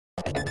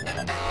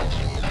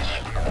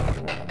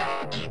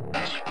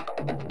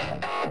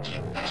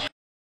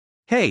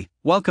Hey,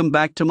 welcome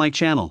back to my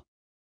channel.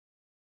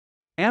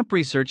 AMP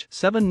Research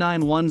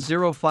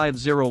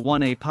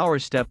 79105001A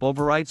PowerStep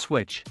Override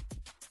Switch.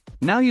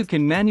 Now you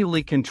can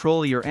manually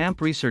control your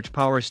AMP Research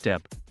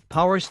PowerStep,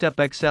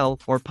 PowerStep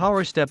XL or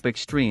PowerStep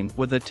Extreme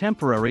with a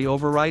temporary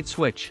override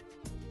switch.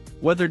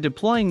 Whether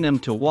deploying them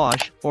to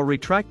wash or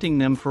retracting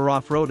them for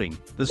off-roading,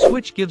 the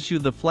switch gives you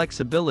the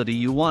flexibility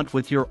you want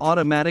with your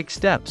automatic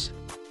steps.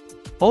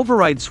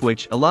 Override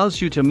switch allows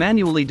you to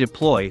manually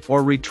deploy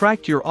or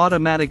retract your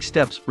automatic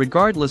steps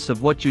regardless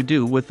of what you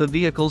do with the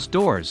vehicle's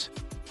doors.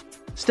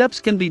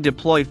 Steps can be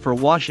deployed for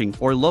washing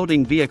or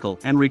loading vehicle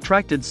and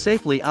retracted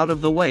safely out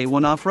of the way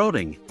when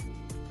off-roading.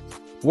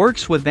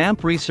 Works with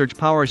AMP Research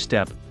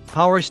PowerStep,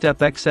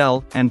 PowerStep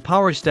XL and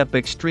PowerStep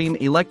Extreme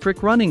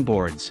electric running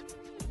boards.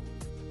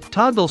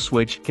 Toggle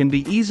switch can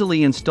be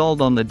easily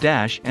installed on the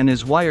dash and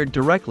is wired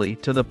directly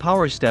to the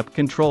PowerStep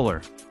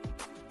controller.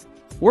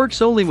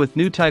 Works only with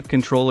new type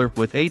controller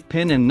with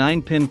 8-pin and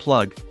 9-pin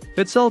plug,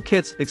 fits all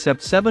kits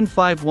except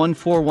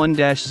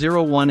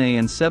 75141-01A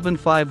and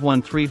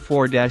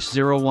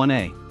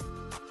 75134-01A.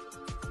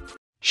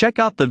 Check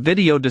out the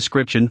video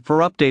description for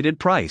updated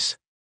price.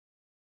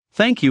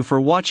 Thank you for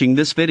watching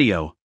this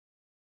video.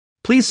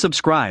 Please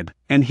subscribe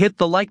and hit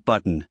the like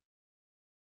button.